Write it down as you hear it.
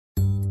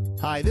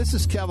Hi, this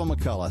is Kevin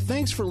McCullough.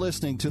 Thanks for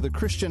listening to the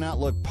Christian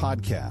Outlook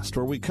podcast,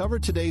 where we cover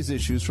today's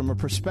issues from a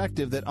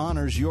perspective that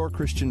honors your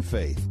Christian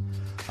faith.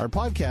 Our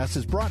podcast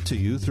is brought to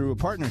you through a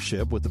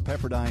partnership with the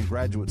Pepperdine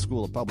Graduate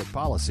School of Public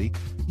Policy.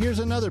 Here's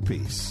another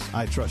piece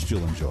I trust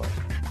you'll enjoy.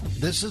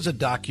 This is a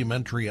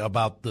documentary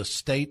about the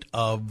state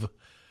of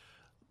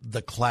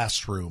the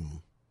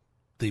classroom,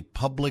 the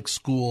public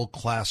school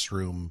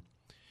classroom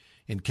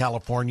in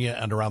California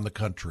and around the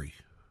country.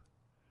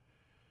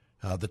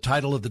 The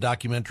title of the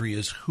documentary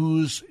is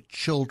Whose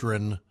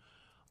Children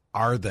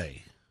Are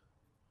They?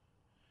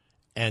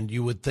 And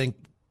you would think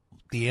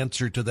the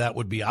answer to that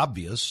would be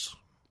obvious,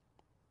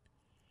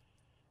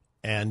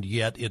 and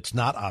yet it's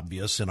not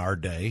obvious in our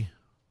day.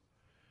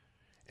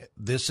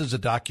 This is a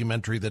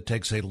documentary that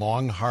takes a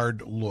long,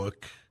 hard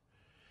look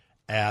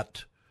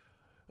at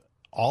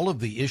all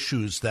of the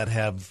issues that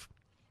have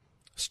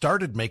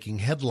started making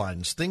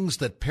headlines, things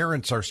that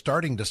parents are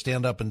starting to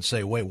stand up and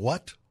say, wait,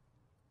 what?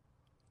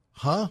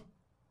 Huh?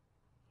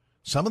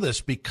 Some of this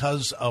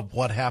because of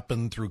what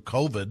happened through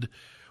COVID,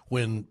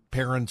 when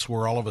parents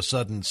were all of a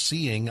sudden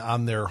seeing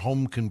on their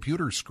home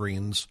computer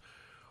screens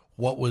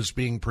what was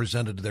being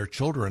presented to their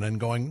children and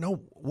going,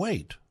 no,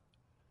 wait,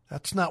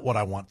 that's not what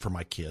I want for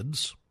my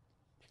kids.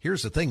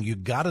 Here's the thing, you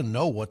got to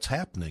know what's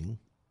happening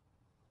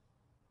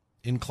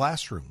in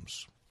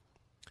classrooms.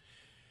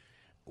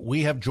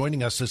 We have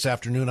joining us this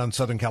afternoon on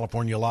Southern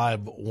California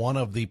Live one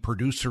of the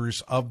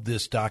producers of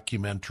this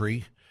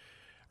documentary.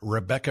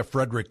 Rebecca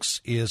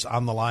Friedrichs is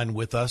on the line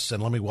with us,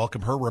 and let me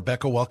welcome her.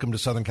 Rebecca, welcome to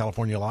Southern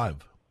California Live.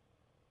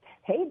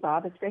 Hey,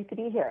 Bob, it's great to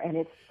be here, and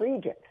it's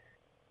Friedrichs.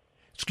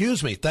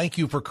 Excuse me. Thank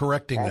you for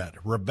correcting that.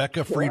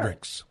 Rebecca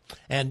Friedrichs.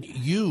 And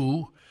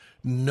you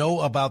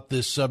know about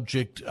this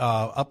subject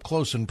up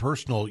close and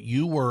personal.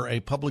 You were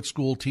a public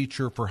school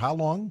teacher for how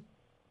long?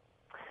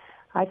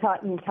 I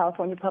taught in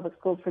California public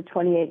schools for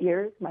 28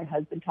 years. My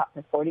husband taught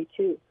for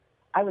 42.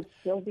 I would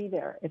still be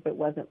there if it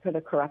wasn't for the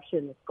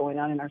corruption that's going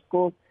on in our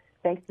schools,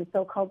 thanks to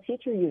so-called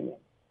teacher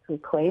unions who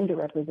claim to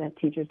represent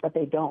teachers, but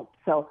they don't.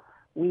 So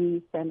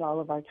we spend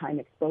all of our time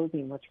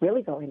exposing what's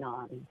really going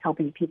on and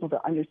helping people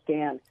to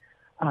understand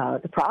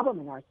the problem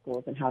in our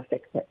schools and how to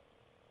fix it.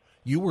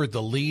 You were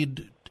the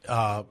lead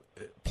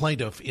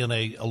plaintiff in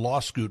a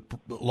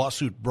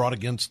lawsuit brought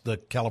against the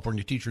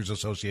California Teachers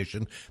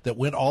Association that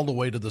went all the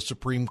way to the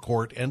Supreme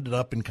Court, ended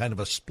up in kind of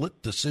a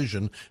split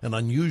decision, an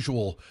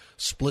unusual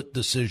split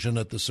decision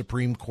at the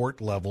Supreme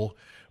Court level.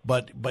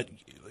 But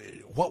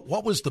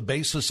what was the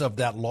basis of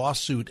that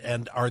lawsuit,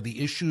 and are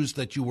the issues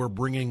that you were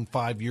bringing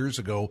 5 years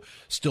ago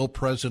still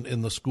present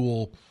in the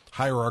school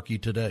hierarchy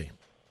today?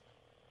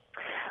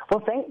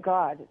 Well, thank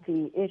God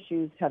the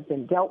issues have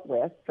been dealt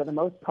with for the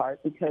most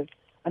part, because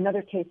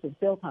another case was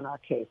built on our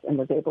case and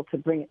was able to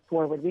bring it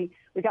forward. We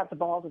got the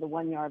ball to the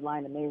 1 yard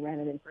line and they ran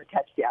it in for a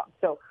touchdown.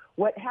 So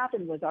what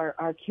happened was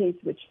our case,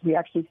 which we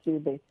actually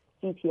sued the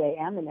CTA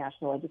and the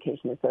National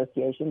Education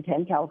Association,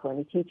 10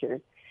 California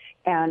teachers,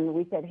 and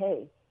we said,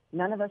 hey,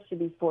 none of us should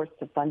be forced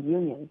to fund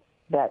unions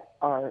that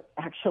are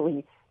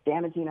actually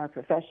damaging our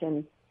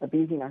profession,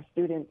 abusing our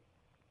students,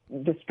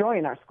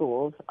 destroying our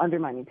schools,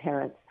 undermining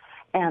parents.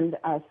 And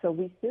so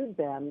we sued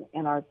them,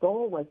 and our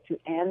goal was to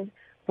end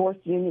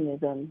forced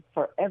unionism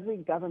for every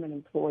government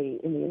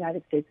employee in the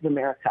United States of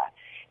America.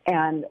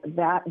 And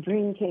that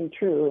dream came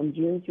true in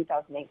June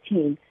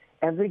 2018.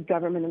 Every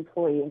government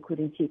employee,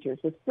 including teachers,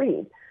 was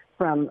freed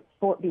from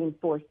being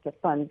forced to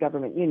fund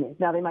government unions.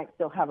 Now, they might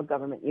still have a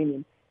government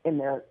union in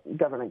their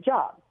government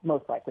job.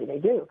 Most likely they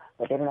do,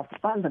 but they don't have to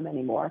fund them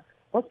anymore.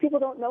 Most people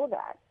don't know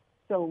that.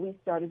 So we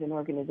started an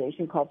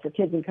organization called For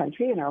Kids and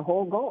Country, and our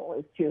whole goal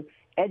is to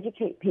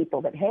educate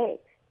people that, hey,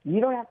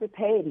 you don't have to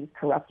pay these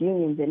corrupt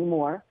unions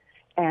anymore,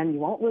 and you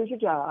won't lose your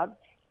job,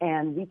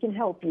 and we can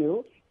help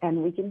you,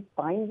 and we can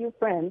find you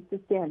friends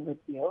to stand with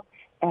you.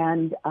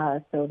 And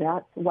so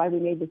that's why we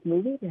made this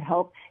movie, to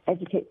help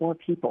educate more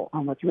people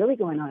on what's really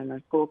going on in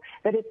our schools,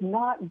 that it's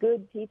not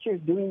good teachers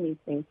doing these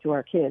things to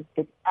our kids.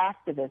 It's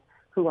activists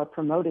who are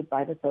promoted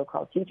by the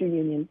so-called teacher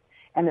unions,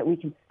 and that we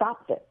can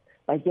stop this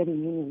by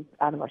getting unions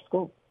out of our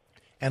schools.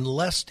 And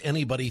lest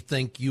anybody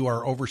think you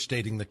are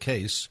overstating the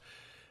case,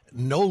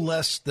 no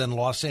less than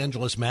Los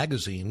Angeles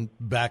Magazine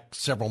back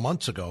several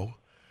months ago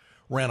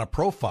ran a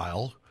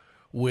profile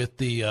with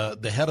the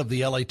head of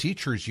the LA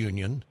Teachers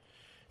Union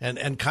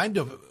and kind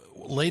of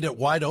laid it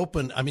wide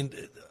open. I mean,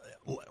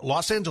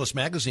 Los Angeles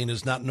Magazine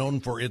is not known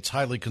for its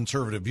highly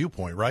conservative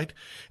viewpoint, right?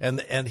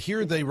 And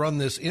here they run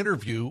this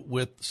interview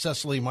with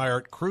Cecily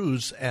Mayart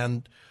Cruz,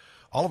 and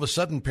all of a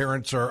sudden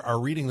parents are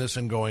reading this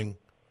and going,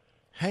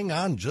 hang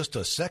on just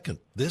a second.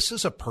 This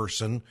is a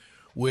person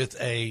with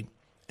an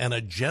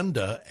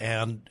agenda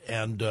and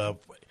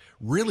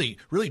really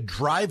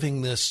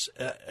driving this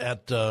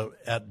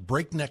at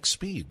breakneck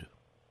speed.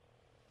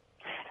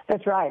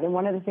 That's right. And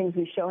one of the things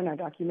we show in our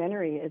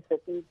documentary is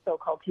that these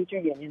so-called teacher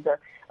unions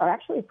are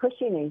actually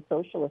pushing a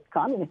socialist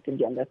communist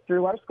agenda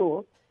through our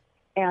schools.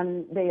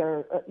 And they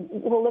are,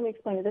 well, let me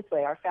explain it this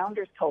way. Our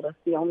founders told us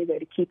the only way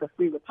to keep a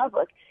free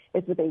republic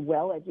is with a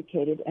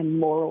well-educated and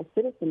moral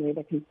citizenry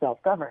that can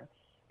self-govern.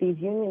 these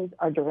unions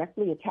are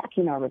directly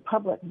attacking our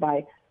republic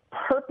by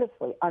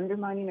purposely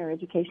undermining our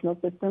educational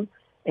system,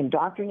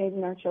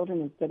 indoctrinating our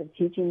children instead of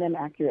teaching them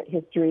accurate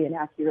history and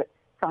accurate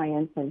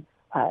science and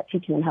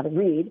teaching them how to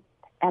read.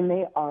 And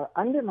they are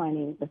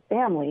undermining the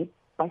family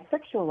by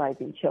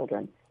sexualizing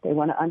children. They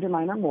want to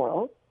undermine our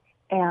morals.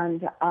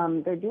 And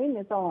they're doing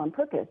this all on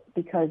purpose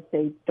because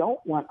they don't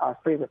want our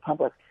free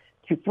republic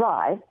to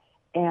thrive.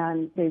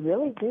 And they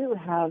really do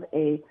have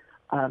a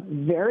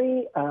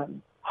very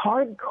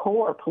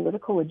hardcore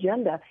political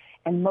agenda.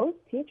 And most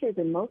teachers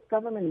and most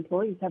government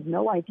employees have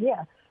no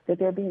idea that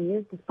they're being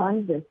used to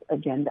fund this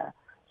agenda.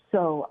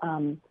 So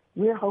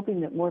we're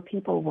hoping that more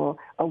people will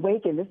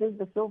awaken. This is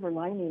the silver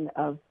lining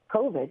of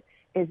COVID,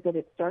 is that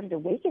it started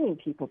awakening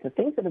people to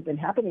things that have been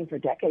happening for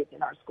decades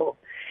in our schools.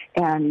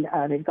 And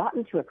they've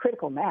gotten to a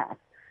critical mass.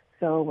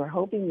 So we're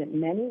hoping that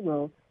many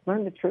will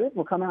learn the truth,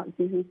 will come out and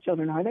see whose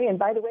children are they. And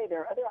by the way,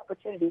 there are other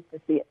opportunities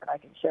to see it that I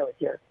can share with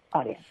your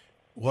audience.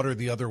 What are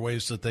the other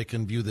ways that they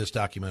can view this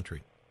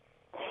documentary?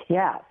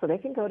 Yeah, so they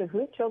can go to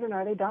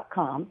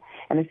whoschildrenarethey.com,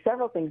 and there's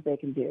several things they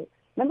can do.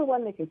 Number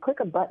one, they can click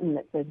a button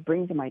that says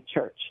Bring to My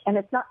Church. And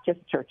it's not just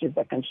churches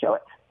that can show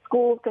it.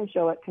 Schools can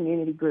show it,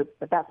 community groups,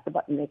 but that's the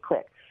button they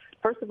click.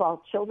 First of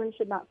all, children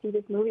should not see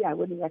this movie. I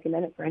wouldn't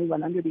recommend it for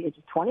anyone under the age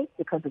of 20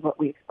 because of what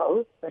we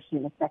expose, especially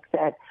in the sex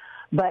ed.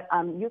 But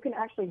you can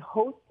actually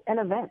host an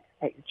event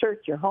at your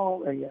church, your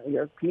home, or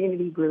your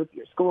community group,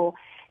 your school,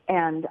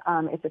 and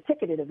it's a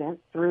ticketed event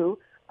through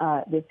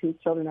this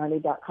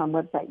whoschildrenarethey.com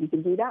website. You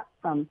can do that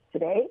from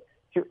today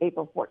through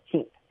April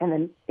 14th. And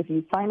then if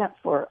you sign up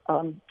for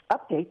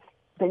updates,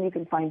 then you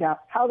can find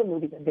out how the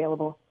movie's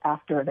available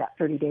after that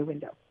 30-day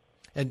window.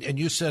 And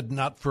you said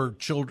not for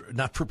children,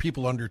 not for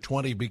people under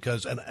 20,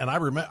 because and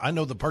I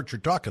know the part you're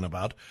talking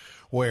about,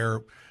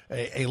 where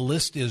a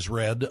list is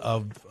read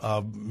of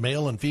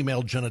male and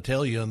female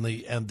genitalia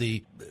and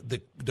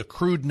the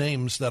crude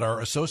names that are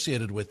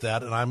associated with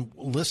that. And I'm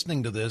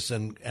listening to this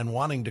and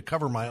wanting to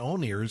cover my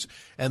own ears.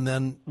 And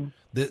then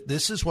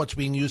this is what's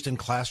being used in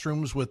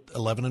classrooms with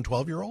 11 and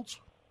 12-year-olds?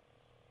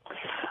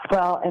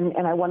 Well,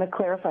 and I want to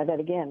clarify that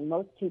again.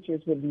 Most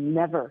teachers would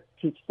never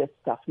teach this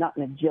stuff, not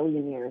in a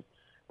jillion years.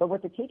 But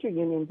what the teacher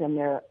unions and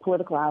their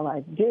political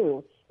allies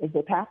do is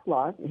they pass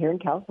laws. Here in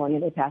California,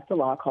 they passed a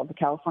law called the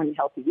California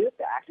Healthy Youth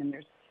Act, and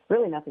there's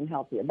really nothing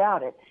healthy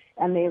about it.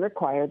 And they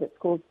require that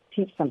schools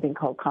teach something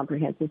called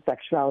comprehensive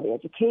sexuality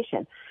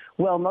education.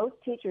 Well, most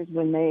teachers,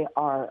 when they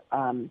are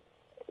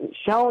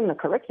shown the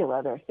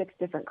curricula, there are 6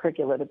 different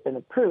curricula that have been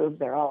approved.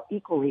 They're all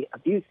equally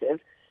abusive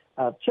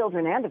of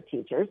children and of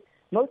teachers.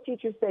 Most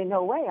teachers say,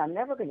 no way, I'm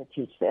never going to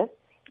teach this.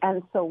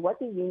 And so what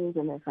the unions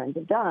and their friends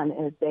have done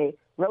is they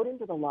wrote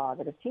into the law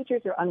that if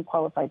teachers are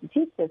unqualified to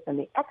teach this, then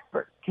the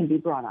experts can be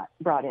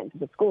brought into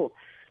the schools.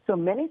 So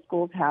many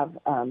schools have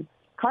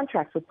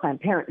contracts with Planned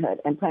Parenthood,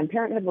 and Planned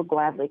Parenthood will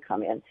gladly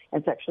come in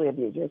and sexually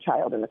abuse your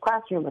child in the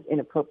classroom with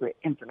inappropriate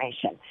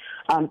information.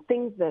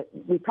 Things that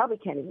we probably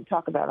can't even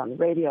talk about on the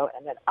radio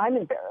and that I'm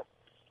embarrassed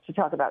to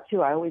talk about,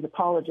 too. I always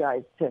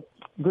apologize to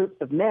groups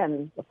of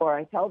men before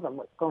I tell them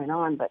what's going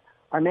on, but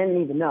our men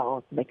need to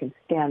know so they can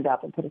stand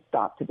up and put a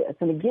stop to this.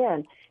 And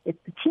again, it's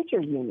the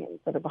teacher unions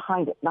that are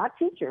behind it, not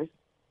teachers.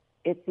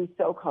 It's these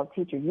so-called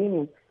teacher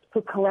unions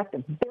who collect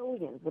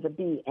billions with a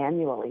B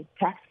annually,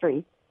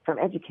 tax-free, from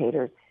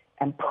educators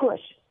and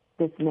push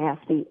this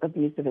nasty,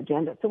 abusive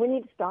agenda. So we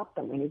need to stop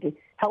them. We need to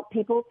help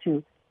people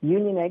to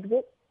union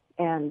exit.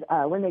 And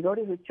when they go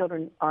to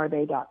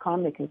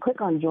whoschildrenarethey.com, they can click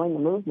on Join the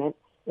Movement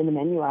in the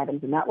menu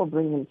items, and that will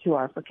bring them to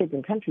our For Kids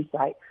and Country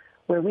site,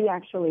 where we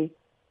actually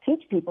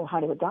teach people how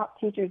to adopt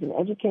teachers and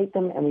educate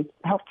them, and we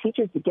help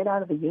teachers to get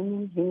out of the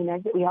unions, union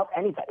exit. We help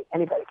anybody.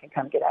 Anybody can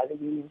come get out of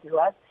the union through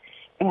us.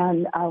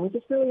 And we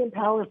just really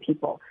empower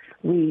people.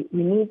 We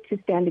need to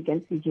stand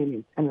against these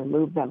unions and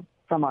remove them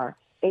from our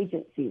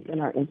agencies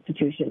and our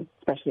institutions,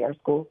 especially our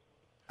schools.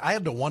 I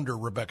had to wonder,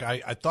 Rebecca,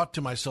 I thought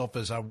to myself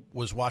as I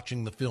was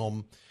watching the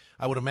film,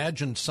 I would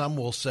imagine some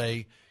will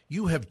say,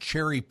 you have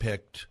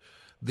cherry-picked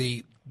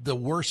the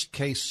worst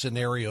case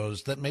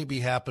scenarios that may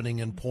be happening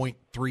in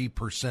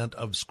 0.3%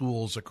 of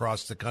schools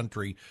across the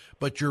country,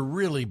 but you're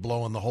really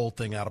blowing the whole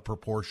thing out of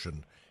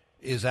proportion.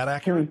 Is that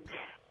accurate?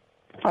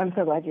 I'm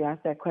so glad you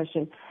asked that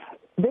question.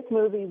 This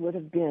movie would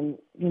have been,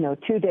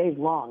 2 days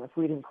long if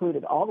we'd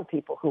included all the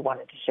people who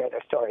wanted to share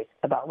their stories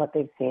about what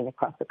they've seen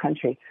across the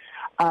country.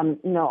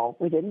 No,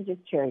 we didn't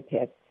just cherry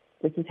pick.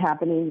 This is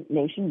happening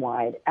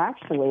nationwide.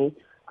 Actually,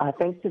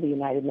 thanks to the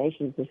United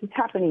Nations, this is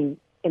happening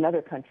in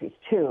other countries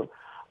too.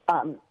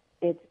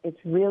 It's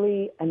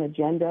really an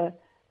agenda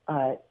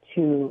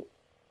to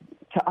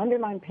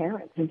undermine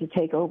parents and to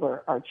take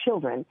over our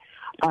children.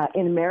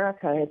 In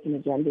America, it's an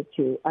agenda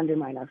to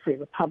undermine our free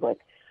republic,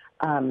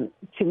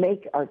 to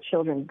make our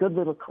children good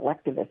little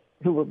collectivists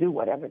who will do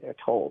whatever they're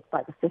told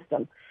by the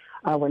system.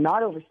 We're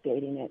not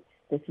overstating it.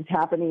 This is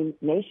happening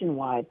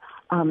nationwide.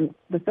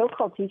 The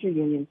so-called teacher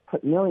unions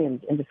put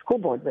millions into school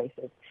board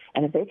races,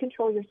 and if they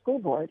control your school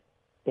board,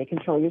 they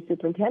control your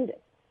superintendent.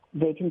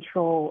 They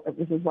control,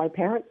 this is why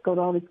parents go to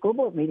all these school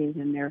board meetings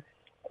and they're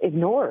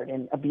ignored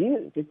and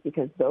abused. It's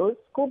because those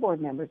school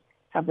board members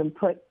have been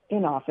put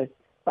in office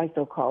by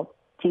so-called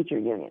teacher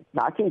unions,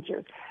 not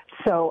teachers.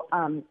 So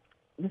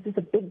this is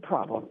a big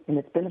problem, and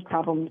it's been a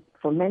problem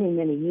for many,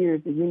 many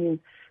years. The unions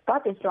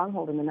got their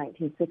stronghold in the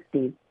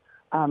 1960s.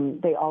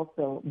 They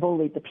also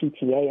bullied the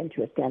PTA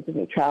into a stance of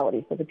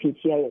neutrality. So the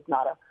PTA is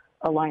not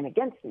a line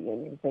against the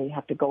unions. They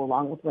have to go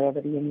along with whatever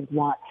the unions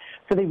want.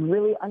 So they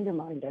really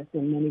undermined us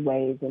in many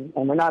ways, and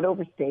we're not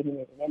overstating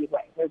it in any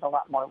way. There's a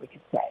lot more we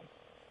could say.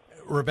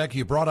 Rebecca,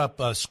 you brought up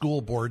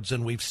school boards,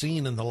 and we've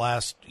seen in the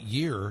last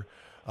year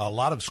a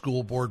lot of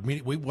school board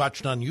meetings. We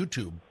watched on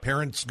YouTube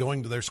parents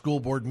going to their school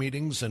board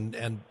meetings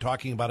and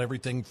talking about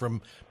everything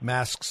from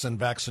masks and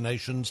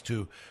vaccinations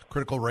to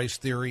critical race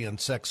theory and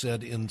sex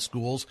ed in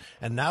schools.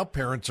 And now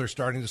parents are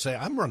starting to say,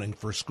 I'm running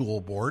for school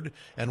board.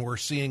 And we're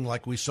seeing,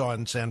 like we saw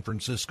in San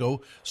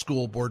Francisco,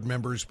 school board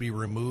members be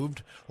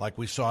removed, like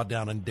we saw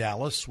down in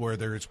Dallas, where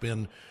there have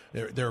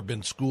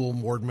been school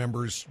board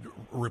members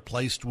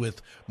replaced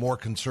with more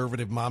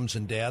conservative moms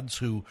and dads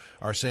who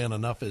are saying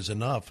enough is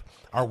enough.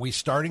 Are we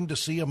starting to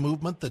see a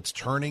movement that's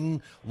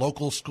turning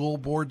local school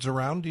boards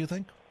around, do you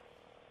think?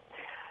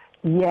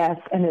 Yes,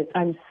 and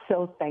I'm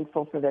so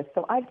thankful for this.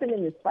 So I've been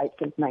in this fight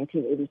since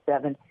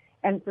 1987,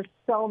 and for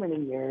so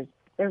many years,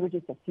 there were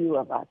just a few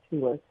of us who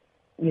were,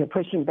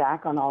 pushing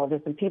back on all of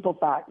this, and people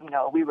thought,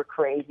 we were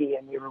crazy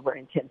and we were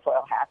wearing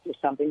tinfoil hats or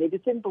something. They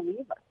just didn't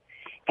believe us.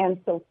 And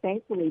so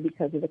thankfully,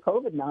 because of the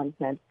COVID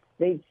nonsense,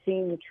 they've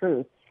seen the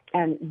truth.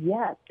 And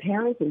yes,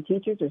 parents and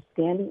teachers are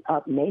standing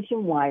up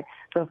nationwide.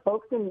 The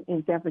folks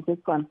in San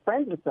Francisco, I'm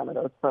friends with some of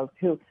those folks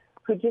who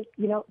just,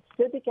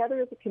 stood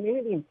together as a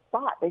community and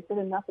fought. They said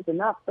enough is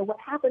enough. So what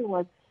happened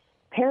was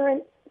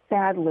parents,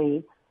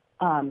 sadly,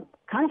 kind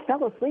of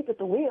fell asleep at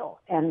the wheel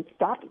and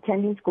stopped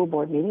attending school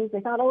board meetings. They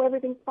thought,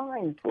 everything's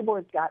fine. The school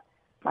board's got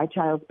my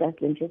child's best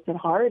interest at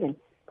heart. And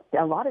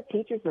a lot of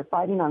teachers were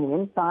fighting on the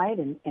inside,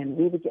 and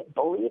we would get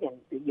bullied, and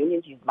the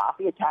unions used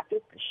mafia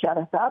tactics to shut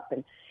us up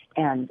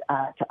and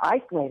to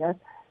isolate us.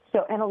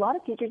 So, and a lot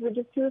of teachers were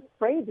just too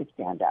afraid to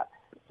stand up.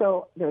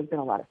 So there's been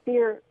a lot of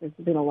fear. There's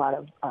been a lot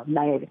of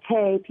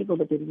naivete, people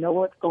that didn't know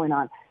what's going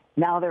on.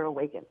 Now they're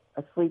awakened.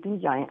 A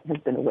sleeping giant has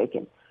been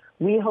awakened.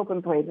 We hope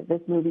and pray that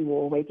this movie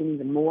will awaken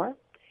even more,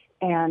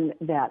 and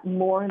that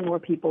more and more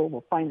people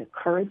will find the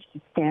courage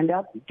to stand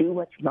up and do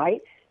what's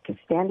right, to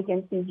stand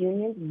against these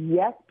unions.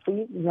 Yes,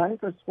 please run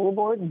for school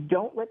board.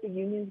 Don't let the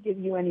unions give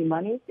you any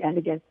money. Stand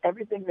against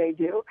everything they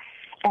do.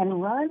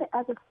 And run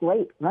as a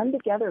slate. Run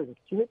together with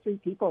 2 or 3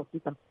 people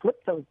who can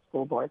flip those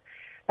school boards.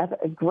 That's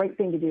a great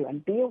thing to do.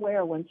 And be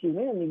aware, once you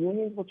win, the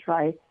unions will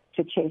try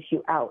to chase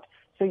you out.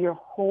 So your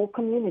whole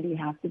community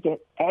has to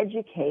get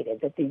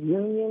educated that the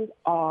unions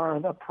are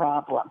the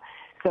problem,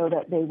 so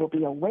that they will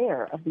be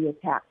aware of the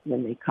attacks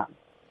when they come.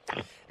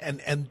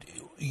 And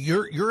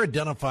you're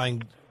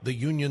identifying the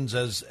unions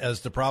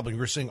as the problem.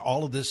 You're saying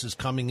all of this is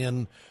coming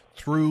in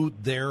through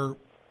their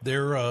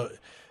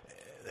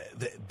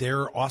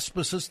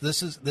auspices.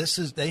 This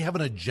is they have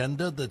an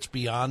agenda that's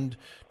beyond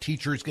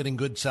teachers getting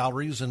good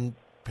salaries and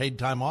paid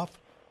time off.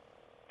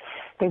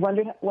 They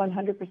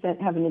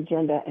 100% have an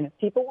agenda, and if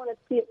people want to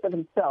see it for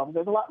themselves,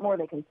 there's a lot more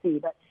they can see.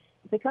 But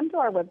if they come to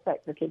our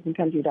website for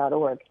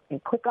kidsandcountry.org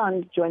and click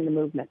on Join the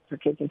Movement for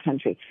Kids and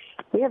Country,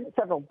 we have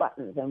several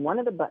buttons, and one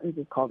of the buttons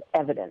is called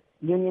Evidence,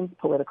 Union's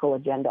Political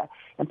Agenda.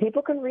 And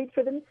people can read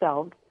for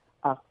themselves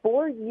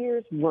 4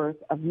 years' worth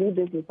of new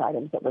business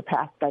items that were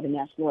passed by the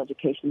National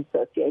Education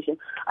Association.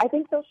 I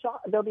think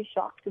they'll be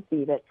shocked to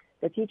see that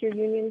the teacher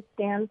union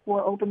stands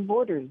for open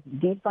borders,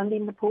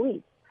 defunding the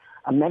police,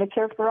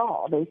 Medicare for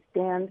all. They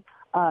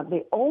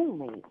they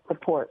only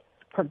support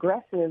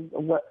progressive,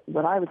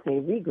 what I would say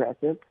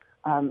regressive,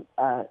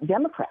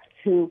 Democrats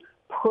who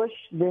push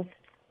this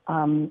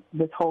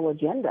whole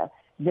agenda.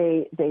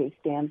 They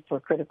stand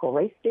for critical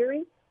race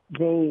theory.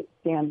 They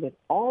stand with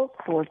all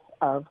sorts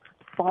of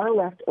far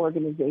left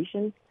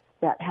organizations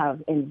that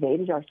have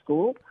invaded our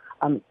schools.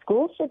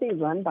 Schools should be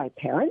run by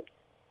parents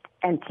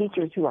and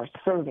teachers who are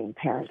serving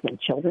parents and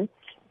children.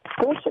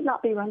 Schools should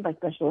not be run by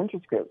special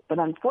interest groups, but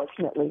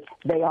unfortunately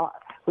they are.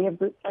 We have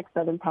groups like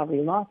Southern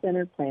Poverty Law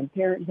Center, Planned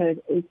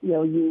Parenthood,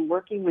 ACLU,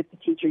 working with the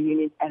teacher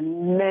unions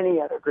and many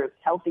other groups,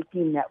 Healthy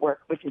Teen Network,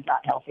 which is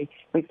not healthy.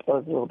 We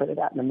expose a little bit of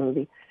that in the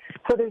movie.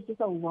 So there's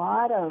just a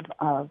lot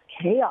of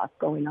chaos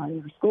going on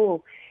in our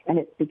schools, and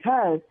it's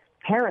because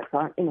parents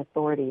aren't in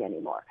authority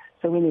anymore.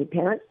 So we need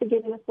parents to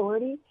get in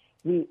authority.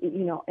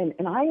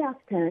 And I ask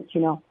parents,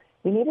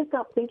 we need to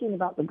stop thinking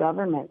about the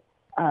government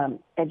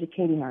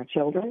educating our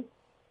children.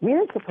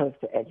 We're supposed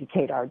to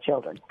educate our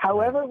children.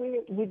 However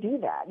we do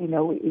that,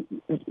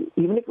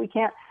 even if we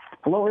can't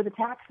lower the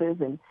taxes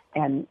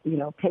and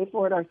pay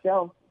for it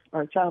ourselves,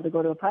 our child to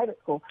go to a private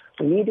school,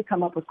 we need to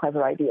come up with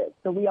clever ideas.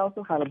 So we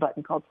also have a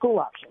button called School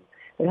Options.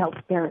 It helps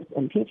parents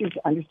and teachers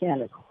to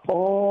understand there's a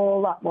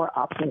whole lot more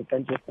options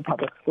than just the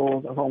public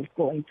schools or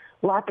homeschooling.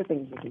 Lots of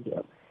things you can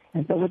do.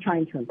 And so we're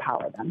trying to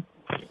empower them.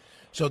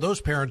 So those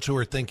parents who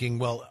are thinking,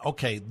 well,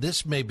 okay,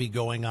 this may be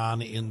going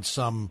on in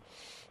some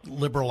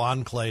liberal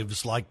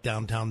enclaves like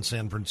downtown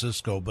San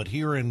Francisco, but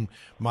here in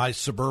my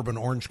suburban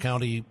Orange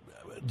County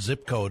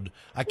zip code,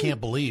 I can't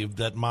believe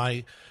that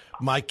my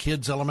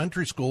kid's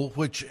elementary school,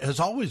 which has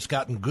always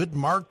gotten good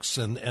marks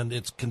and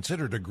it's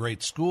considered a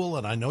great school,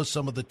 and I know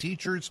some of the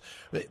teachers,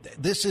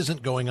 this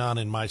isn't going on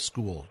in my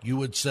school. You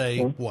would say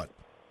what?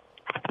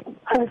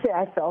 I would say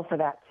I fell for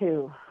that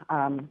too.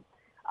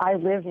 I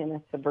live in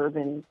a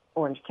suburban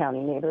Orange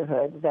County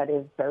neighborhood that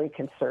is very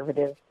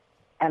conservative,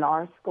 and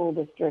our school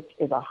district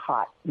is a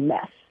hot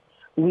mess.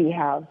 We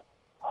have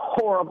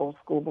horrible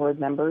school board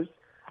members.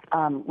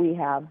 We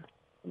have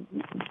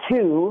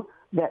 2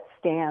 that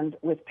stand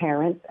with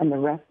parents, and the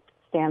rest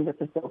stand with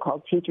the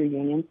so-called teacher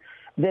unions.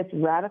 This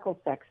radical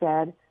sex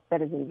ed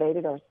that has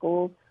invaded our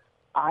schools,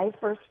 I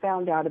first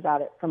found out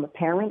about it from a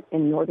parent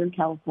in Northern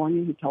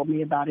California who told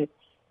me about it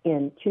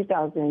in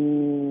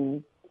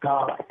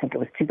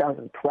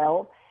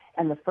 2012,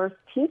 and the first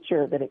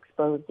teacher that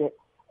exposed it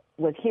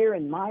was here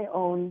in my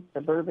own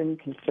suburban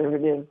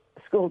conservative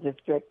school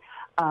district.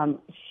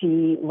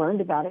 She learned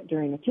about it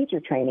during a teacher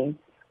training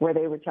where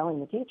they were telling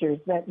the teachers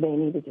that they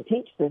needed to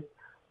teach this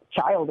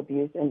child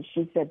abuse, and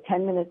she said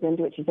 10 minutes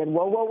into it, she said,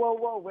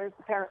 whoa, where's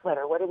the parent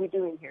letter? What are we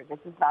doing here? This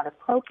is not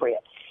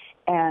appropriate.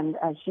 And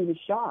she was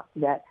shocked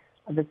that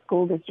the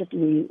school district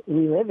we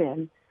live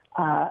in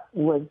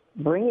was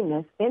bringing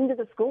this into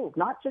the schools,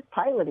 not just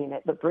piloting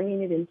it, but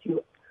bringing it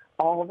into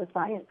all the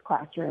science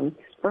classrooms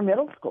for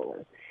middle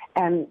schoolers.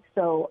 And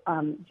so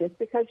just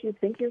because you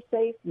think you're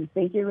safe, you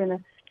think you're in a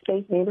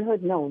safe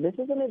neighborhood, no, this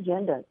is an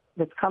agenda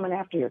that's coming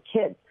after your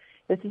kids.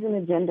 This is an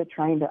agenda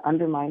trying to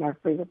undermine our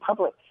free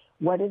republic.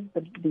 What is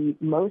the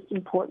most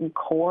important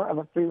core of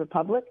a free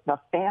republic? The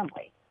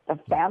family. The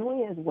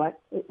family is what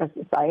a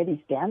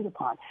society stands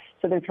upon.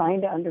 So they're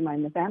trying to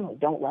undermine the family.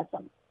 Don't let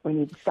them. We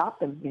need to stop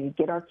them. We need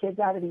to get our kids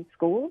out of these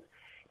schools,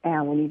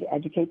 and we need to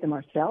educate them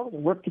ourselves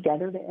and work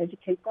together to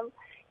educate them,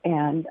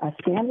 and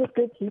stand with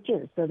good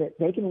teachers so that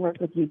they can work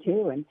with you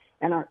too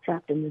and aren't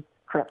trapped in this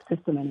corrupt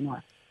system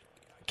anymore.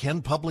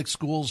 Can public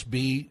schools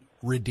be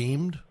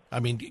redeemed?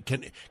 I mean,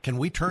 can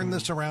we turn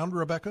this around,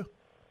 Rebecca?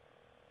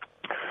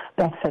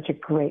 That's such a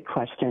great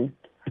question.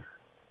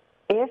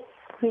 If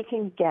we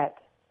can get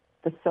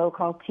the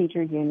so-called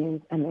teacher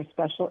unions and their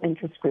special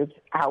interest groups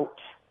out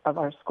of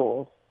our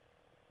schools,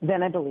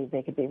 then I believe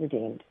they could be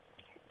redeemed.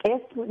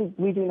 If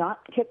we do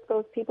not kick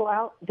those people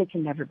out, they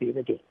can never be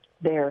redeemed.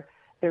 They're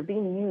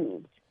being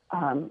used.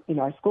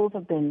 Our schools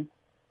they've been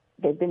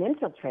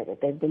infiltrated.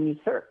 They've been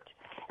usurped.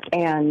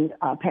 And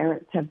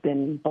parents have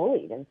been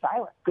bullied and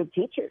silenced. Good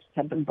teachers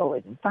have been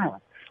bullied and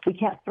silenced. We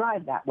can't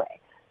thrive that way.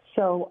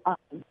 So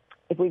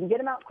if we can get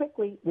them out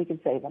quickly, we can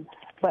save them.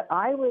 But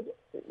I would,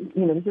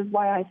 this is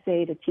why I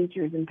say to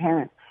teachers and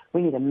parents,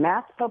 we need a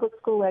mass public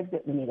school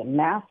exit. We need a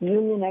mass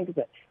union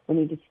exit. We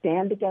need to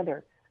stand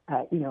together,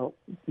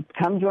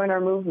 come join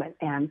our movement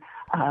and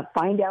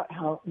find out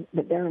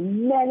that there are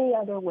many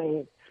other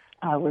ways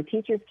where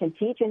teachers can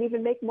teach and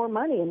even make more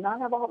money and not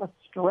have all the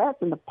stress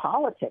and the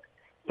politics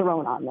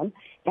thrown on them,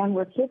 and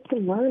where kids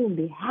can learn and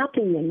be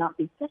happy and not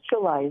be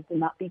sexualized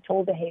and not be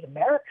told to hate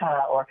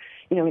America or,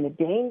 in a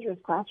dangerous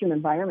classroom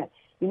environment.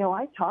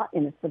 I taught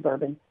in a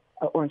suburban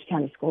Orange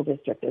County school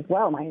district as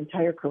well my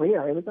entire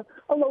career. It was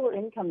a lower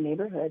income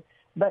neighborhood,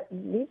 but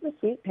these were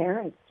sweet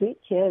parents, sweet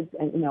kids,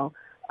 and,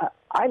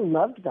 I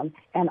loved them.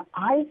 And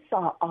I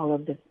saw all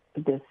of this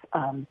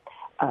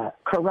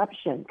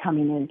corruption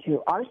coming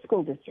into our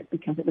school district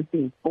because it was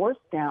being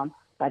forced down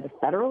by the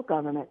federal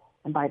government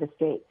and by the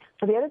state.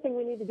 So the other thing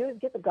we need to do is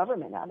get the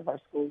government out of our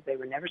schools. They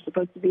were never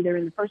supposed to be there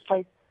in the first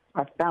place.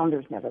 Our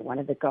founders never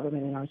wanted the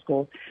government in our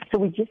schools. So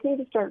we just need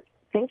to start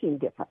thinking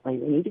differently.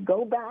 We need to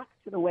go back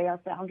to the way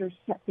our founders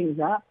set things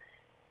up,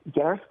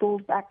 get our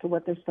schools back to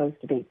what they're supposed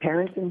to be,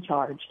 parents in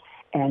charge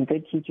and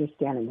good teachers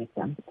standing with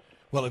them.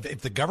 Well,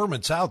 if the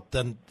government's out,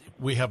 then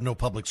we have no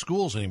public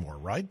schools anymore,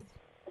 right?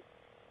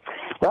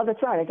 Well,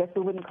 that's right. I guess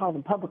we wouldn't call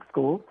them public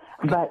schools,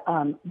 but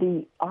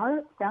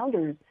our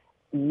founders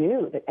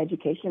knew that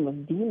education was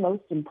the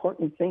most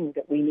important thing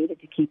that we needed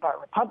to keep our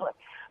republic.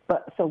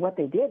 So what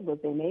they did was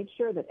they made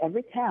sure that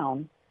every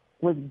town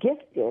was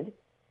gifted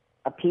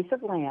a piece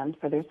of land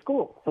for their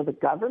school. So the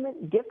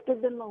government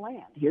gifted them the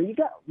land. Here you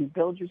go. You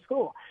build your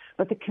school.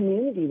 But the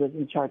community was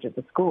in charge of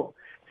the school.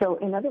 So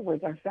in other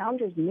words, our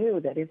founders knew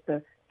that if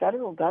the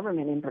federal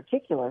government in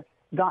particular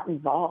got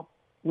involved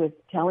with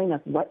telling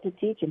us what to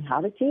teach and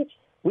how to teach,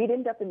 we'd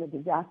end up in the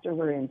disaster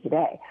we're in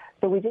today.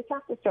 So we just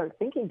have to start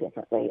thinking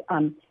differently.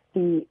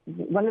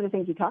 One of the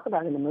things you talk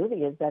about in the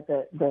movie is that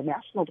the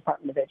National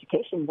Department of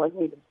Education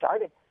wasn't even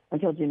started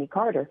until Jimmy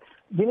Carter.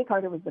 Jimmy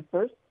Carter was the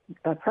first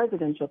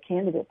presidential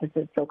candidate that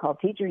the so-called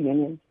teacher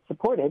unions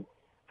supported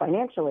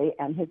financially,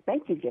 and his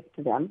thank you gift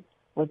to them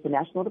was the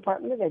National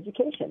Department of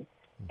Education.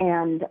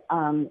 And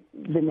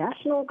the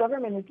national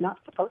government is not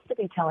supposed to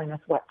be telling us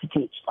what to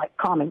teach, like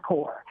Common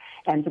Core,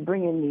 and to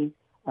bring in these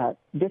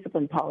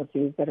discipline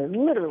policies that are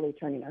literally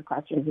turning our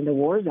classrooms into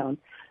war zones.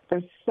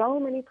 There's so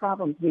many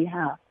problems we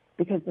have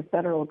because the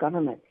federal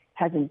government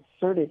has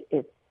inserted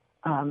its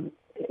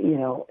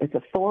its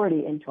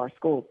authority into our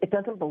schools. It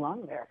doesn't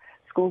belong there.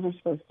 Schools are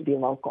supposed to be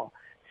local.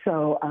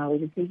 So we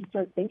just need to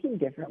start thinking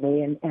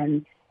differently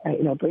and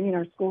bringing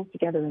our schools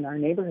together in our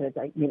neighborhoods.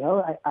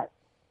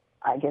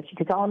 I guess you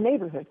could call them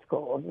neighborhood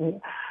schools,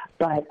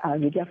 but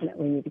you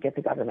definitely need to get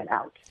the government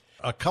out.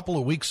 A couple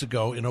of weeks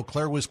ago in Eau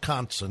Claire,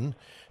 Wisconsin,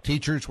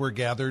 teachers were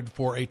gathered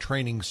for a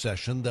training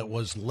session that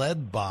was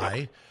led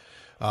by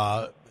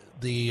a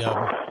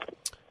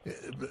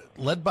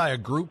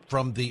group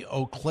from the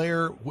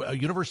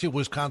University of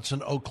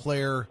Wisconsin, Eau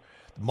Claire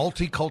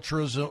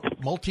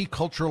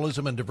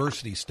multiculturalism and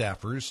diversity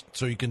staffers.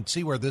 So you can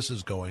see where this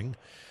is going.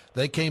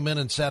 They came in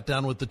and sat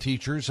down with the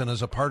teachers, and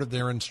as a part of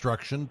their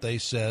instruction, they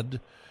said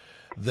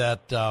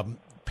that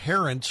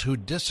parents who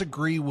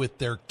disagree with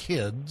their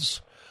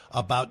kids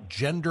about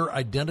gender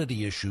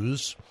identity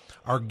issues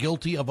are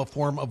guilty of a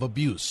form of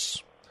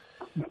abuse.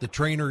 The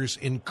trainers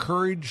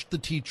encouraged the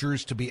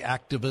teachers to be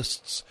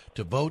activists,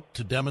 to vote,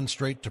 to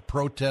demonstrate, to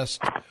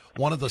protest.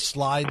 One of the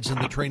slides in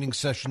the training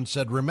session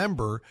said,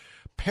 remember,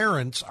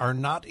 parents are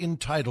not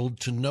entitled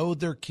to know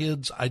their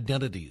kids'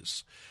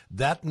 identities.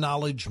 That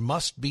knowledge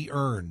must be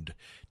earned.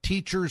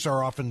 Teachers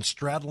are often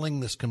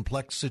straddling this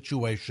complex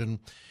situation.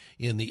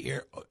 In the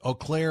Eau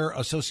Claire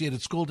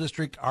Associated School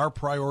District, our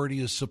priority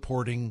is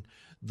supporting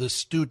the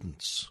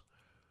students.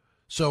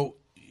 So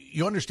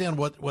you understand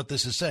what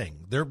this is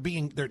saying. They're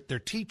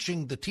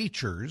teaching the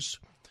teachers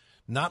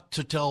not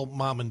to tell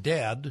mom and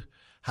dad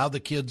how the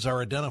kids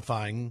are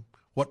identifying,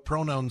 what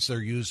pronouns they're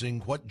using,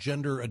 what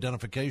gender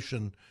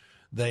identification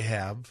they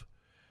have,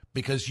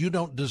 because you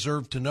don't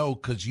deserve to know,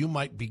 because you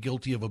might be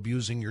guilty of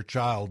abusing your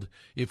child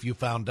if you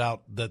found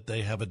out that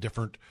they have a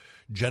different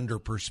gender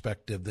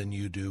perspective than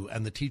you do,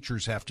 and the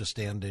teachers have to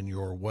stand in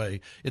your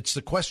way. It's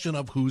the question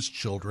of whose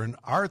children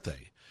are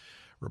they?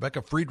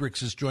 Rebecca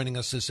Friedrichs is joining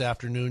us this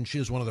afternoon. She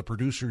is one of the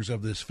producers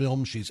of this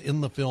film. She's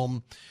in the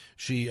film.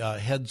 She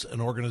heads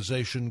an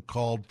organization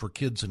called For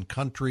Kids and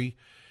Country.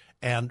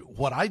 And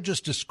what I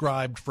just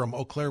described from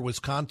Eau Claire,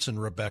 Wisconsin,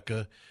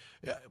 Rebecca,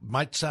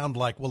 might sound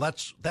like, well,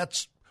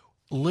 that's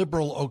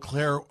liberal Eau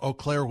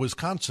Claire,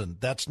 Wisconsin.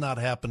 That's not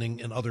happening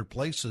in other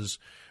places,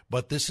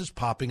 but this is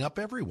popping up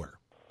everywhere.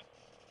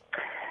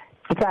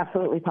 It's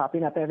absolutely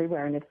popping up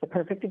everywhere, and it's the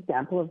perfect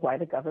example of why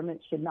the government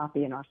should not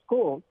be in our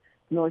schools,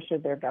 nor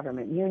should their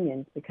government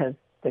unions, because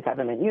the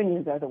government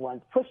unions are the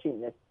ones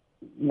pushing this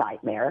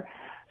nightmare.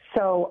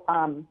 So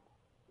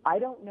I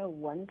don't know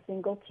one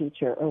single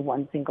teacher or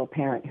one single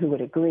parent who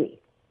would agree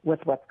with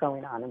what's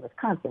going on in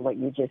Wisconsin, what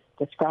you just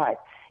described.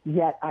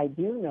 Yet I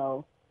do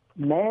know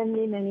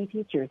many, many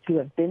teachers who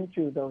have been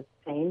through those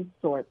same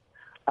sorts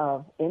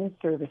of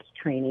in-service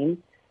trainings.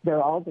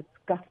 They're all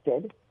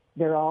disgusted.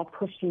 They're all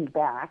pushing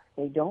back.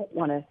 They don't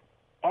want to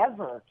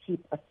ever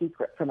keep a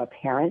secret from a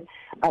parent.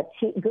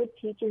 Good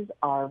teachers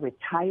are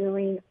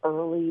retiring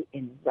early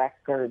in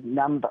record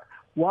number.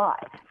 Why?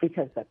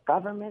 Because the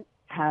government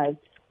has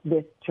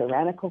this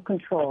tyrannical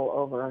control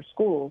over our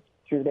schools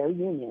through their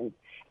unions,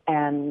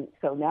 and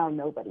so now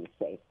nobody's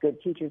safe.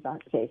 Good teachers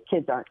aren't safe.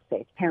 Kids aren't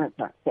safe. Parents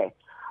aren't safe.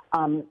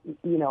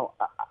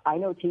 I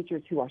know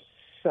teachers who are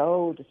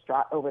so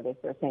distraught over this.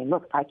 They're saying,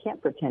 look, I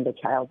can't pretend a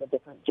child's a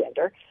different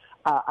gender.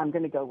 I'm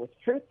going to go with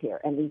truth here.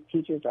 And these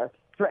teachers are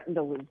threatened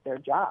to lose their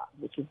job,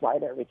 which is why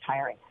they're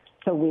retiring.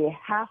 So we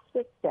have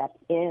to step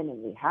in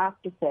and we have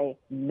to say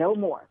no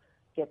more.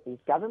 Get these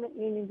government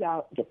unions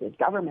out, get this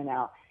government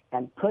out,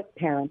 and put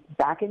parents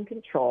back in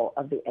control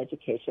of the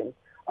education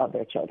of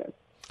their children.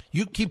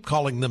 You keep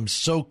calling them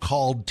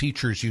so-called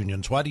teachers'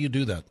 unions. Why do you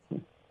do that?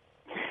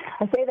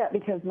 I say that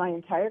because my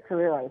entire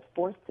career I was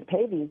forced to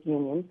pay these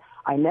unions.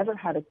 I never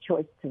had a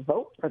choice to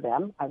vote for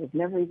them. I was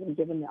never even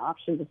given the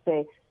option to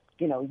say,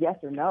 yes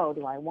or no,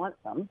 do I want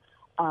them?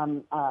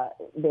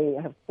 They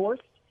have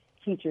forced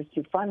teachers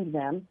to fund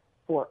them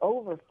for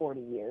over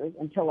 40 years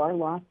until our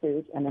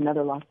lawsuit and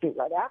another lawsuit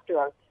right after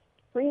our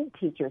freed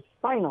teachers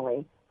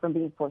finally from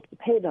being forced to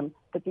pay them.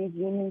 But these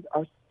unions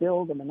are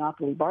still the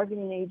monopoly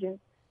bargaining agents.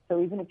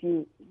 So even if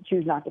you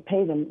choose not to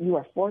pay them, you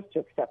are forced to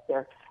accept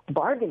their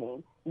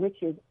bargaining,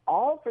 which is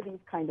all for these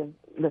kind of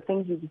the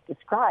things you just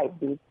described,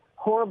 these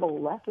horrible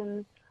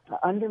lessons,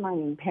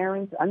 undermining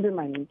parents,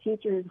 undermining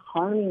teachers,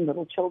 harming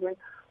little children.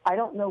 I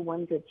don't know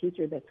one good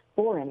teacher that's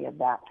for any of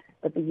that,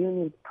 but the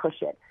unions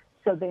push it.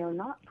 So they are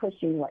not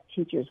pushing what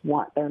teachers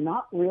want. They're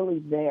not really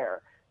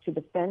there to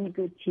defend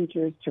good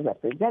teachers, to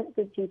represent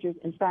good teachers.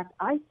 In fact,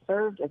 I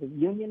served as a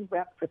union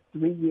rep for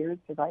 3 years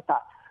because I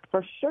thought,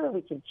 for sure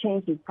we can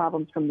change these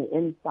problems from the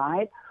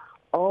inside.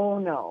 Oh,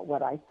 no.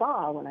 What I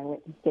saw when I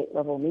went to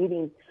state-level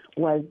meetings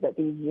was that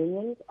these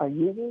unions are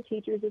using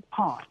teachers as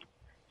pawns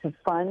to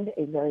fund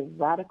a very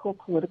radical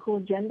political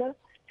agenda,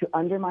 to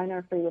undermine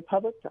our free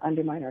republic, to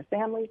undermine our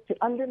families, to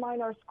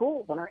undermine our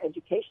schools and our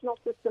educational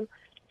system,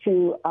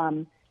 to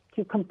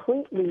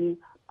completely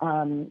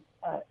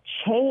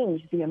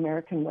change the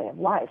American way of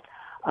life.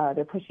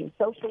 They're pushing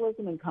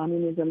socialism and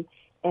communism.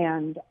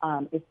 And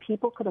if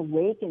people could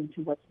awaken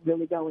to what's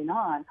really going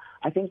on,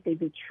 I think they'd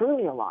be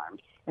truly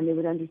alarmed, and they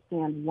would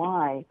understand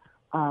why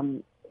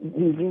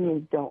these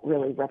unions don't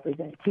really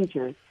represent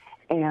teachers.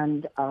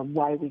 and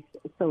why we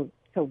so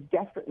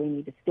desperately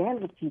need to stand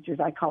with teachers.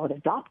 I call it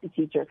adopt a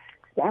teacher,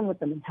 stand with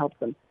them and help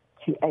them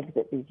to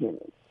exit these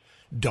unions.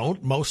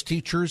 Don't most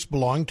teachers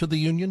belong to the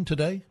union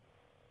today?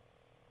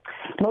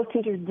 Most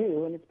teachers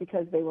do, and it's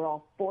because they were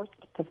all forced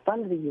to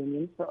fund the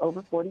unions for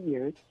over 40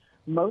 years.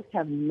 Most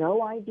have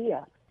no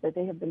idea that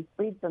they have been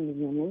freed from the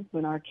unions.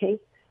 When our case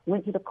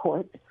went to the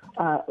court,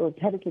 or was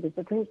headed to the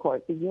Supreme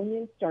Court, the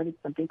unions started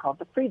something called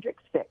the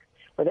Friedrichs fix,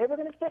 where they were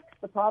going to fix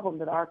the problem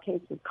that our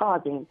case was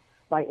causing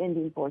by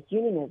ending forced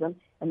unionism,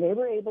 and they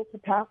were able to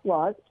pass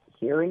laws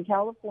here in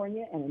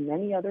California and in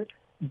many other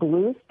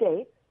blue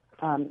states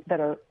that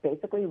are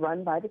basically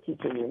run by the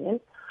teacher unions,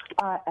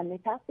 and they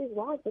passed these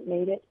laws that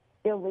made it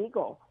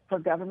illegal for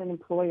government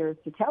employers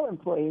to tell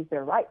employees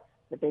their rights,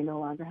 that they no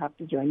longer have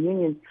to join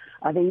unions.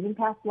 They even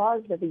passed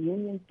laws that the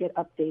unions get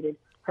updated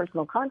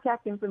personal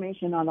contact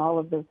information on all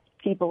of the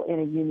people in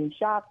a union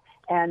shop,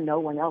 and no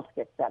one else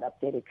gets that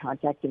updated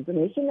contact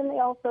information. And they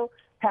also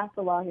passed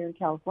a law here in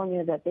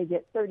California that they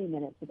get 30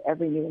 minutes with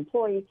every new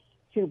employee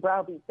to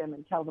browbeat them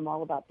and tell them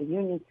all about the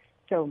unions.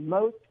 So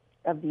most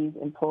of these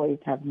employees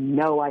have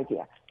no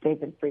idea they've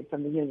been freed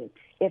from the union.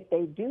 If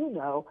they do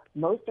know,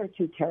 most are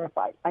too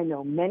terrified. I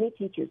know many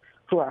teachers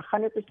who are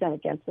 100%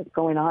 against what's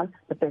going on,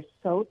 but they're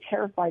so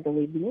terrified to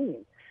leave the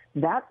union.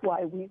 That's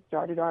why we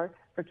started our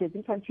For Kids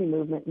and Country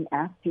movement and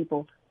asked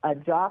people,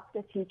 adopt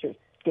a teacher,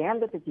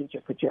 stand with the teacher,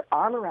 put your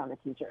arm around the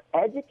teacher,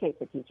 educate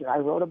the teacher. I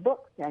wrote a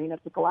book, Standing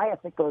Up to Goliath,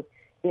 that goes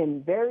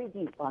in very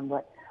deep on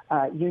what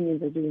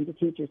unions are doing to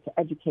teachers to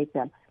educate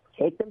them.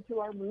 Take them to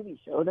our movie,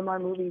 show them our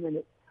movie when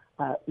it's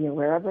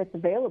wherever it's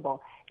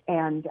available,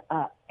 and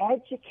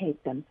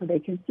educate them so they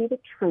can see the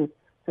truth,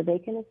 so they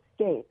can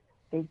escape.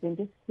 They've been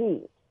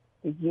deceived.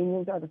 The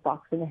unions are the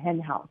fox in the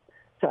hen house.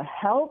 So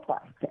help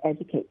us to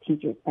educate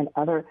teachers and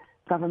other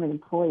government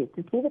employees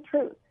to see the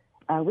truth.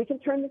 We can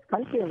turn this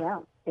country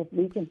around if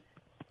we can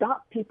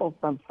stop people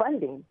from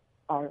funding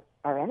our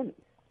enemies.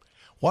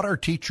 What are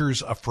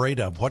teachers afraid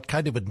of? What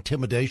kind of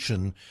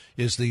intimidation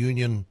is the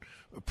union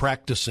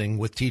practicing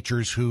with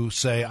teachers who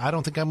say, I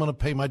don't think I'm going to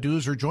pay my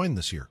dues or join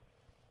this year?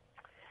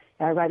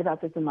 I write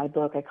about this in my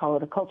book. I call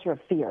it a culture of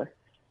fear.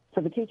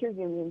 So the teachers'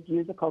 unions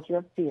use a culture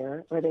of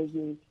fear, where they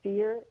use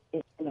fear,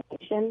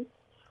 intimidation,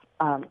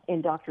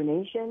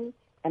 indoctrination,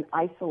 and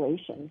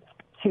isolation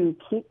to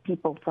keep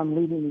people from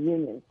leaving the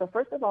union. So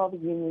first of all, the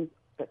unions,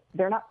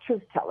 they're not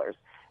truth tellers.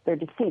 They're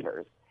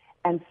deceivers.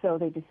 And so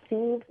they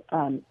deceive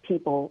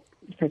people,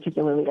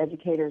 particularly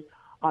educators,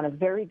 on a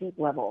very deep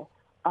level.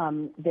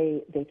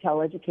 They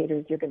tell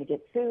educators, you're going to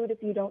get sued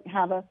if you don't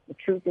have us. The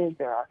truth is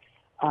there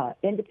are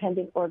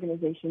independent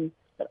organizations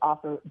that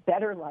offer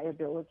better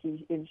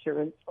liability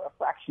insurance for a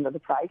fraction of the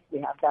price. We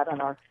have that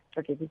on our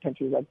For Kids and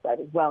Country website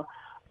as well.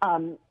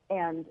 And,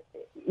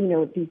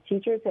 these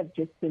teachers have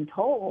just been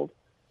told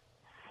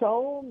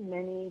so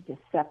many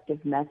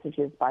deceptive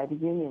messages by the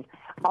union.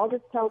 I'll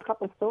just tell a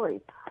couple of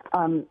stories.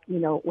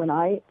 When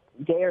I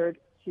dared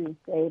to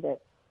say that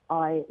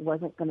I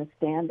wasn't going to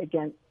stand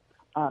against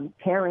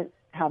parents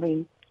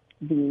having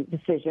the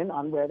decision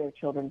on where their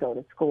children go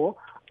to school,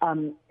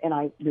 and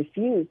I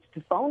refused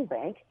to phone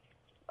bank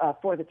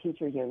for the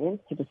teacher unions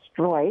to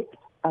destroy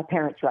a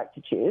parent's right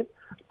to choose.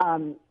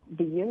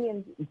 The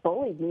unions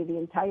bullied me the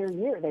entire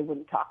year. They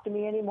wouldn't talk to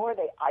me anymore.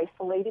 They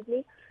isolated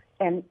me.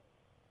 And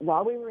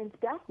while we were in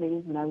staff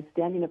meetings, when I was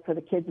standing up for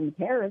the kids and the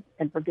parents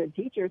and for good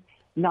teachers,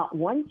 not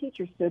one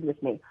teacher stood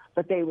with me.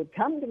 But they would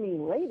come to me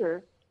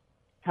later,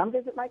 come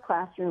visit my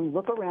classroom,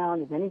 look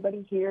around, is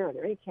anybody here? Are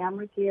there any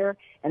cameras here?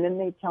 And then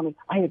they'd tell me,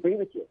 I agree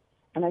with you.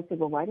 And I said,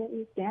 well, why didn't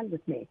you stand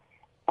with me?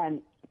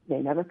 And they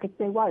never could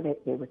say why. They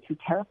were too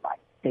terrified.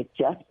 They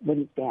just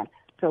wouldn't stand.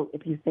 So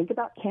if you think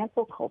about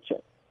cancel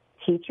culture,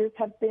 teachers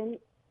have been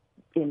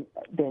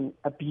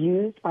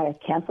abused by a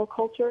cancel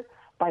culture,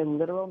 by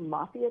literal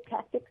mafia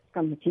tactics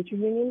from the teacher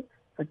unions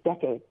for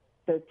decades.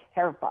 They're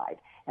terrified,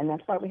 and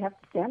that's why we have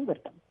to stand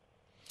with them.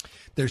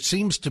 There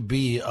seems to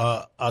be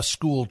a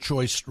school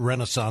choice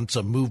renaissance,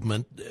 a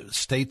movement,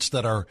 states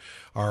that are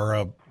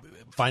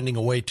finding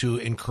a way to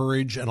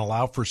encourage and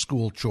allow for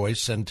school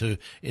choice and to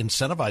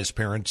incentivize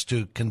parents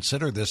to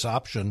consider this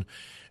option.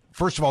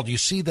 First of all, do you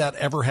see that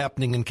ever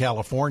happening in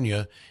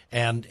California,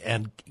 and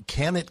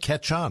can it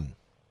catch on?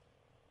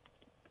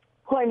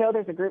 Well, I know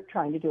there's a group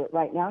trying to do it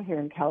right now here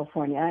in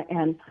California,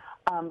 and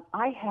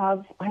I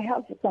have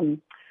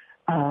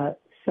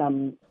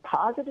some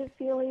positive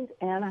feelings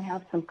and I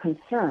have some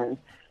concerns.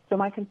 So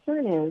my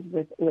concern is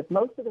with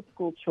most of the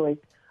school choice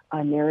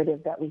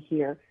narrative that we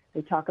hear,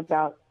 they talk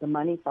about the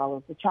money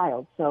follows the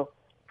child. So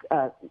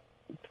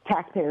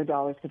taxpayer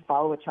dollars could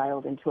follow a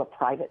child into a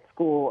private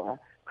school or a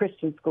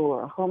Christian school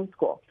or a home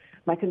school.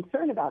 My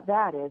concern about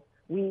that is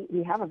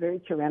we have a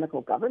very tyrannical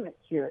government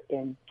here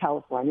in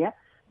California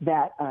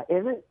that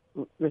isn't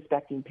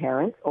respecting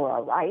parents or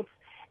our rights.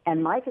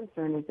 And my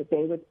concern is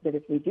that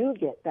if we do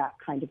get that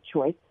kind of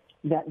choice,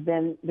 that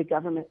then the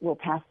government will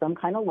pass some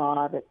kind of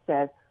law that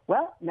says,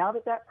 well, now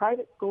that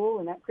private school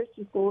and that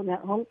Christian school and that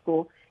home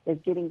school is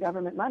getting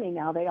government money.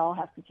 Now they all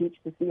have to teach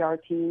the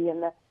CRT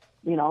and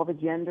the, all the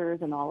genders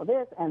and all of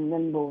this, and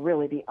then we'll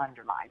really be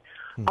undermined.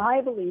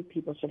 I believe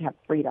people should have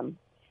freedom,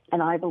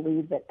 and I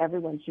believe that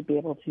everyone should be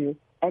able to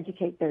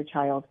educate their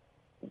child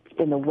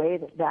in the way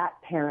that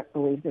that parent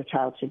believes their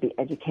child should be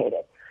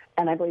educated.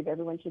 And I believe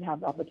everyone should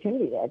have the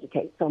opportunity to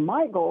educate. So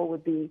my goal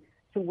would be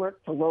to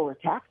work to lower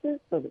taxes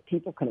so that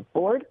people can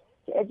afford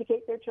to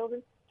educate their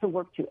children, to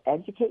work to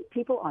educate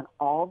people on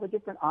all the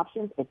different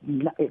options.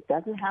 It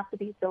doesn't have to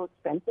be so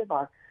expensive.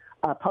 Our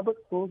public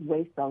schools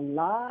waste a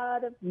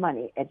lot of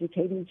money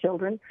educating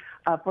children.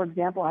 For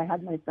example, I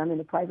had my son in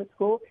a private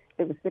school.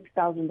 It was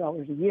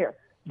 $6,000 a year.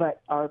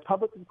 But our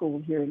public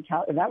schools here and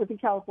that was in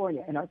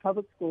California, and our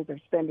public schools are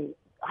spending,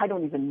 I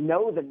don't even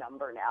know the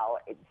number now,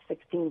 it's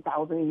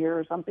 $16,000 a year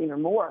or something or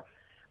more.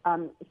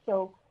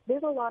 So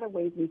there's a lot of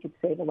ways we could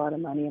save a lot of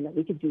money, and that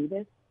we could do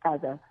this as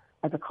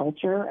a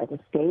culture, as a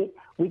state.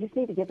 We just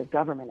need to get the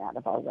government out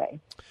of our way.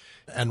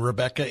 And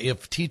Rebecca,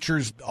 if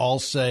teachers all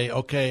say,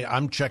 okay,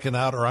 I'm checking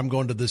out or I'm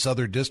going to this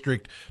other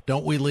district,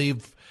 don't we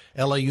leave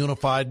LA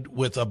Unified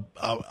with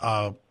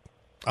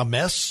a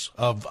mess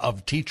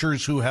of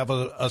teachers who have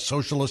a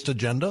socialist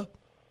agenda?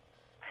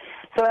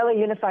 So LA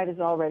Unified is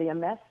already a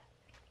mess,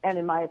 and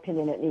in my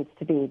opinion, it needs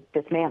to be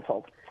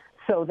dismantled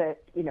so that,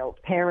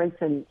 parents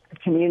and the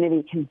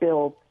community can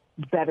build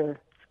better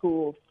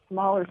schools,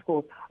 smaller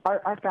schools.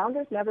 Our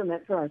founders never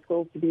meant for our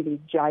schools to be these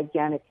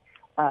gigantic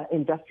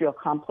industrial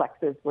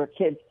complexes where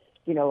kids,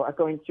 are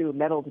going through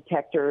metal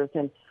detectors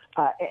and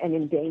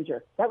in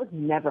danger. That was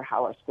never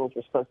how our schools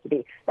were supposed to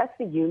be. That's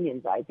the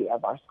union's idea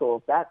of our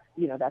schools. That's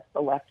the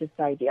leftist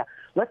idea.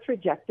 Let's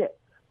reject it.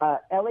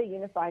 LA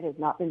Unified has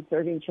not been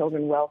serving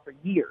children well for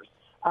years.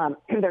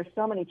 There's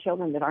so many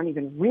children that aren't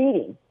even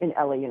reading in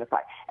LA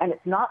Unified. And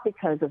it's not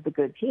because of the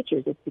good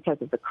teachers. It's because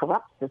of the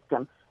corrupt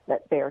system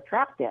that they're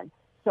trapped in.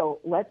 So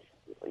let's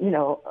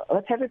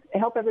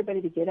help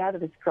everybody to get out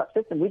of this corrupt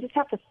system. We just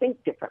have to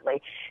think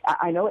differently.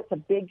 I know it's a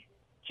big,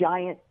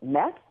 giant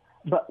mess,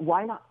 but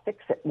why not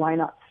fix it? Why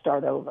not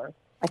start over?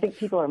 I think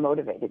people are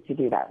motivated to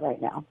do that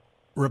right now.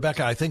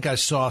 Rebecca, I think I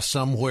saw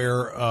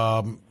somewhere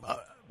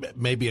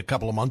maybe a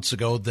couple of months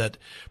ago that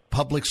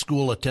public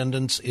school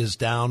attendance is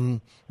down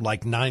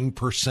like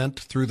 9%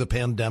 through the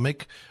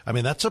pandemic. I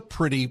mean, that's a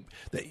pretty,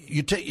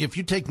 if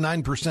you take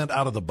 9%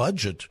 out of the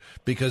budget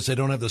because they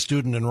don't have the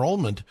student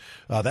enrollment,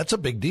 that's a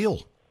big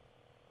deal.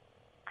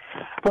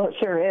 Well, it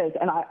sure is.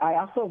 And I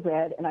also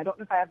read, and I don't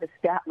know if I have the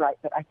stat right,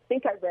 but I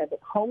think I read that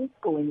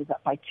homeschooling is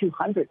up by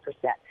 200%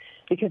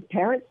 because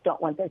parents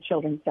don't want their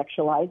children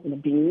sexualized and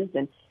abused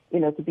and,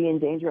 to be in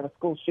danger of a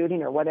school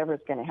shooting or whatever is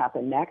going to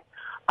happen next.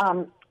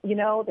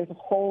 There's a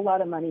whole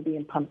lot of money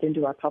being pumped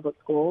into our public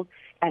schools,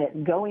 and it's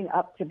going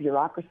up to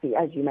bureaucracy,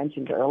 as you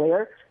mentioned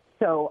earlier.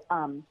 So,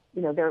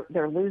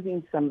 they're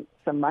losing some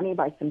money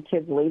by some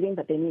kids leaving,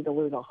 but they need to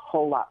lose a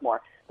whole lot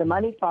more. The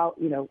money,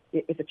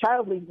 if a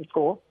child leaves the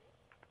school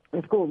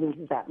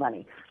loses that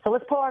money. So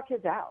let's pull our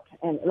kids out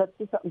and let's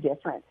do something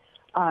different.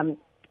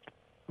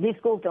 These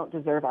schools don't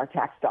deserve our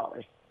tax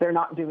dollars. They're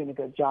not doing a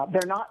good job.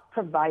 They're not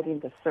providing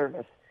the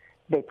service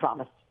they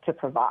promised to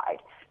provide.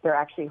 They're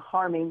actually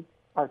harming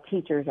our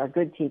teachers, our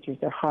good teachers.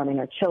 They're harming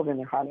our children.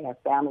 They're harming our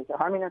families. They're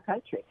harming our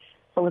country.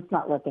 So let's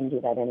not let them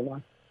do that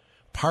anymore.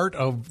 Part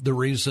of the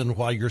reason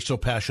why you're so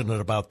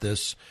passionate about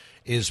this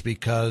is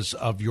because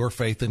of your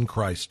faith in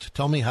Christ.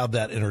 Tell me how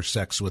that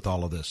intersects with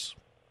all of this.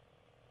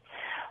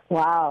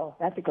 Wow,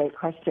 that's a great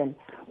question.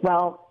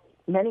 Well,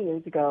 many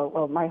years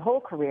ago, my whole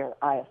career,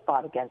 I have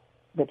fought against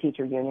the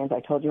teacher unions. I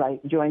told you I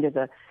joined as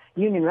a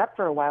union rep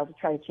for a while to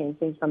try to change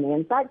things from the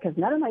inside because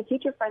none of my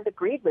teacher friends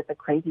agreed with the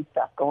crazy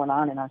stuff going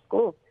on in our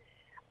schools.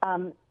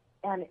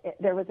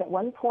 There was at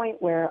one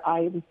point where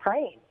I was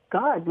praying,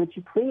 God, would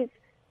you please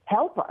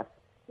help us?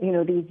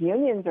 These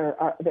unions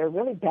they're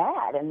really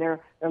bad and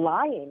they're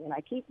lying. And I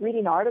keep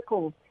reading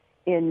articles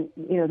in,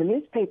 the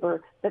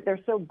newspaper that they're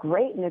so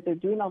great and that they're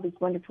doing all these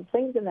wonderful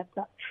things, and that's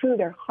not true.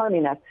 They're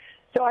harming us.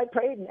 So I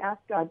prayed and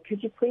asked God,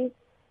 could you please,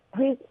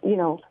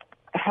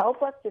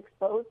 help us to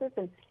expose this?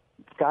 And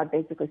God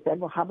basically said,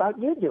 well, how about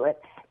you do it?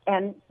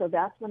 And so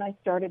that's when I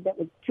started. That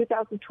was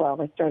 2012.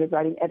 I started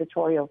writing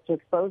editorials to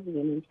expose the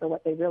unions for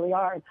what they really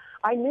are. And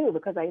I knew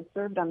because I had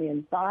served on the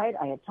inside.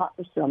 I had taught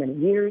for so many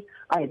years.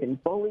 I had been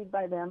bullied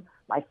by them.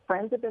 My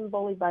friends had been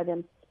bullied by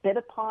them, spit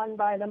upon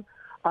by them,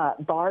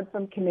 barred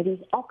from committees,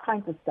 all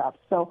kinds of stuff.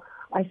 So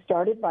I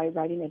started by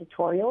writing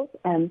editorials,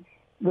 and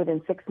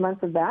within 6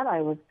 months of that,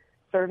 I was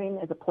serving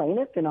as a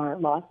plaintiff in our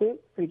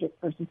lawsuit, Friedrichs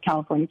versus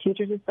California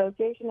Teachers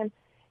Association.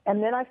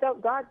 And then I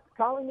felt God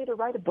calling me to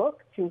write a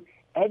book to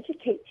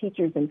educate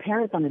teachers and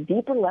parents on a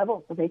deeper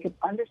level so they could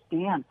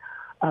understand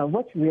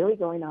what's really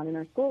going on in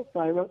our schools.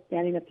 So I wrote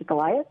Standing Up to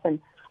Goliath, and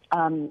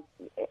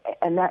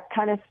that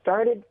kind of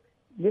started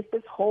this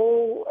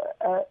whole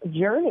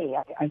journey.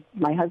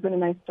 My husband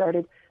and I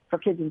started For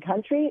Kids in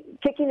Country,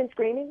 kicking and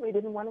screaming. We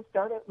didn't want to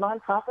start a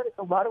nonprofit. It's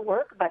a lot of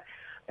work, but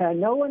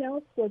no one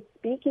else was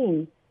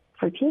speaking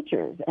for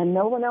teachers, and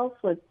no one else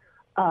was,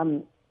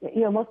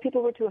 most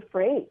people were too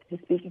afraid to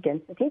speak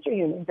against the teacher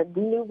unions, and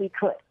we knew we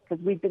could.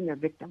 because we've been their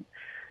victim.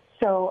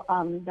 So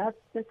that's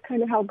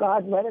kind of how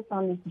God led us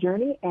on this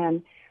journey,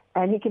 and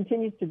he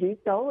continues to do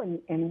so,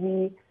 and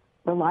we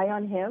rely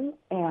on him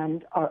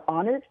and are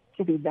honored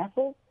to be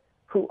vessels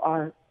who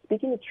are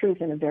speaking the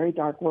truth in a very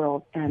dark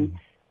world. And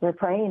we're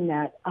praying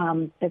that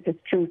this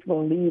truth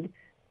will lead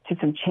to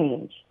some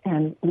change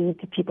and lead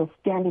to people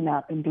standing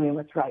up and doing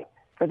what's right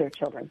for their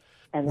children.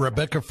 And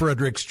Rebecca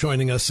Friedrichs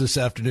joining us this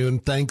afternoon.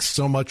 Thanks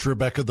so much,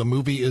 Rebecca. The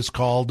movie is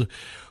called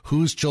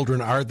Whose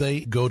Children Are They?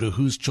 Go to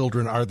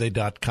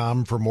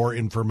whosechildrenarethey.com for more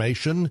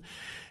information.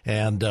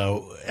 And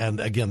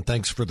again,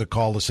 thanks for the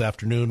call this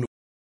afternoon.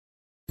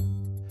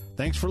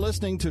 Thanks for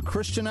listening to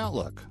Christian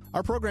Outlook.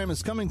 Our program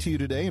is coming to you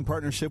today in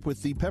partnership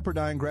with the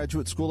Pepperdine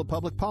Graduate School of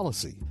Public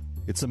Policy.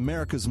 It's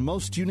America's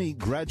most unique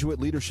graduate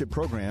leadership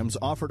programs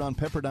offered on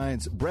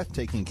Pepperdine's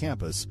breathtaking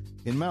campus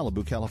in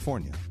Malibu,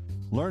 California.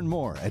 Learn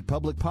more at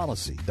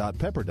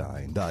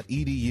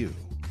publicpolicy.pepperdine.edu.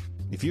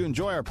 If you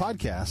enjoy our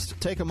podcast,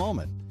 take a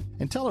moment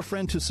and tell a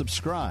friend to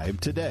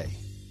subscribe today.